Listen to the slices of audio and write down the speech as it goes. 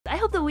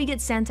we get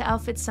Santa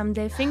outfits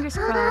someday. Fingers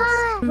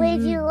crossed.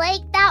 Would you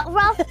like that,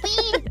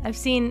 Ruffy? I've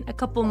seen a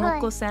couple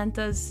Moco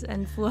Santas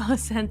and Fuwawa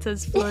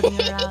Santas floating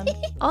around.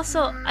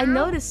 Also, I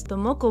noticed the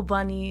Moco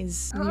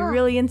bunnies. You're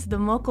really into the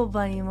Moco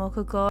bunny,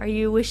 Mococo. Are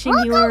you wishing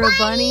you were a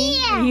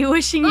bunny? Are you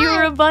wishing you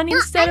were a bunny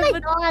instead of a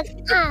dog?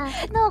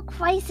 No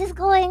crisis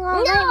going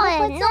on.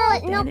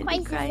 No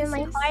crisis in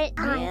my heart.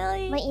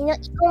 Really? But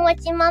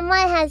Ikomochi Mama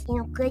has,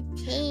 good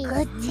taste.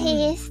 Good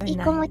taste.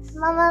 Ikomochi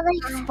Mama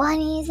likes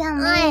bunnies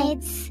and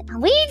maids.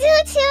 We do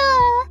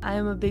too. I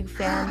am a big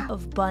fan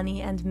of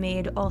bunny and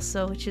maid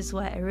also, which is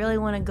why I really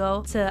want to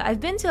go to. I've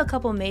been to a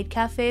couple maid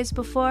cafes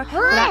before,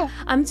 but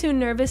I'm too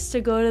nervous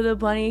to go to the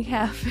bunny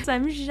cafe.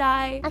 I'm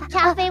shy. A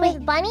cafe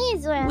with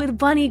bunnies or with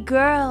bunny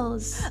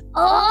girls.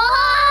 Oh!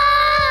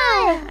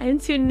 I'm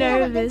too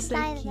nervous. They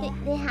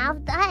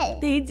have that.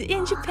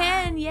 In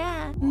Japan,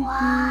 yeah.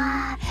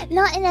 Wow.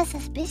 Not in a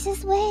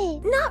suspicious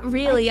way. Not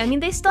really. I mean,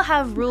 they still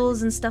have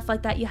rules and stuff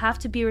like that. You have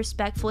to be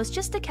respectful. It's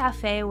just a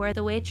cafe where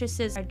the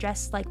waitresses are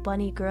dressed like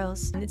bunny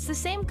girls. And it's the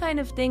same kind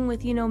of thing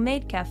with,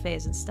 maid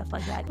cafes and stuff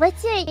like that.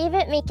 What's your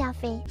favorite maid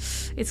cafe?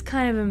 It's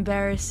kind of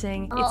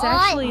embarrassing. It's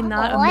actually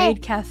not a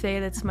maid cafe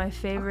that's my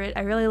favorite.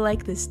 I really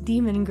like this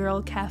demon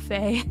girl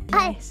cafe.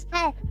 Nice.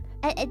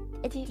 A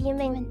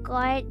demon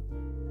guard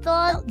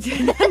dog?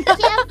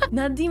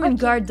 Not demon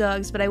guard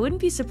dogs, but I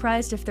wouldn't be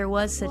surprised if there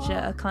was such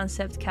a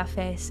concept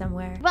cafe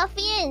somewhere.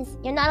 Ruffians,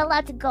 you're not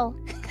allowed to go.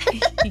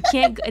 You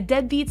can't.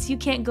 Deadbeats, you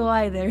can't go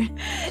either.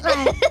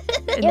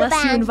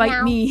 Unless you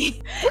invite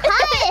me.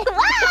 What?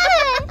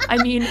 I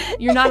mean,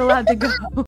 you're not allowed to go.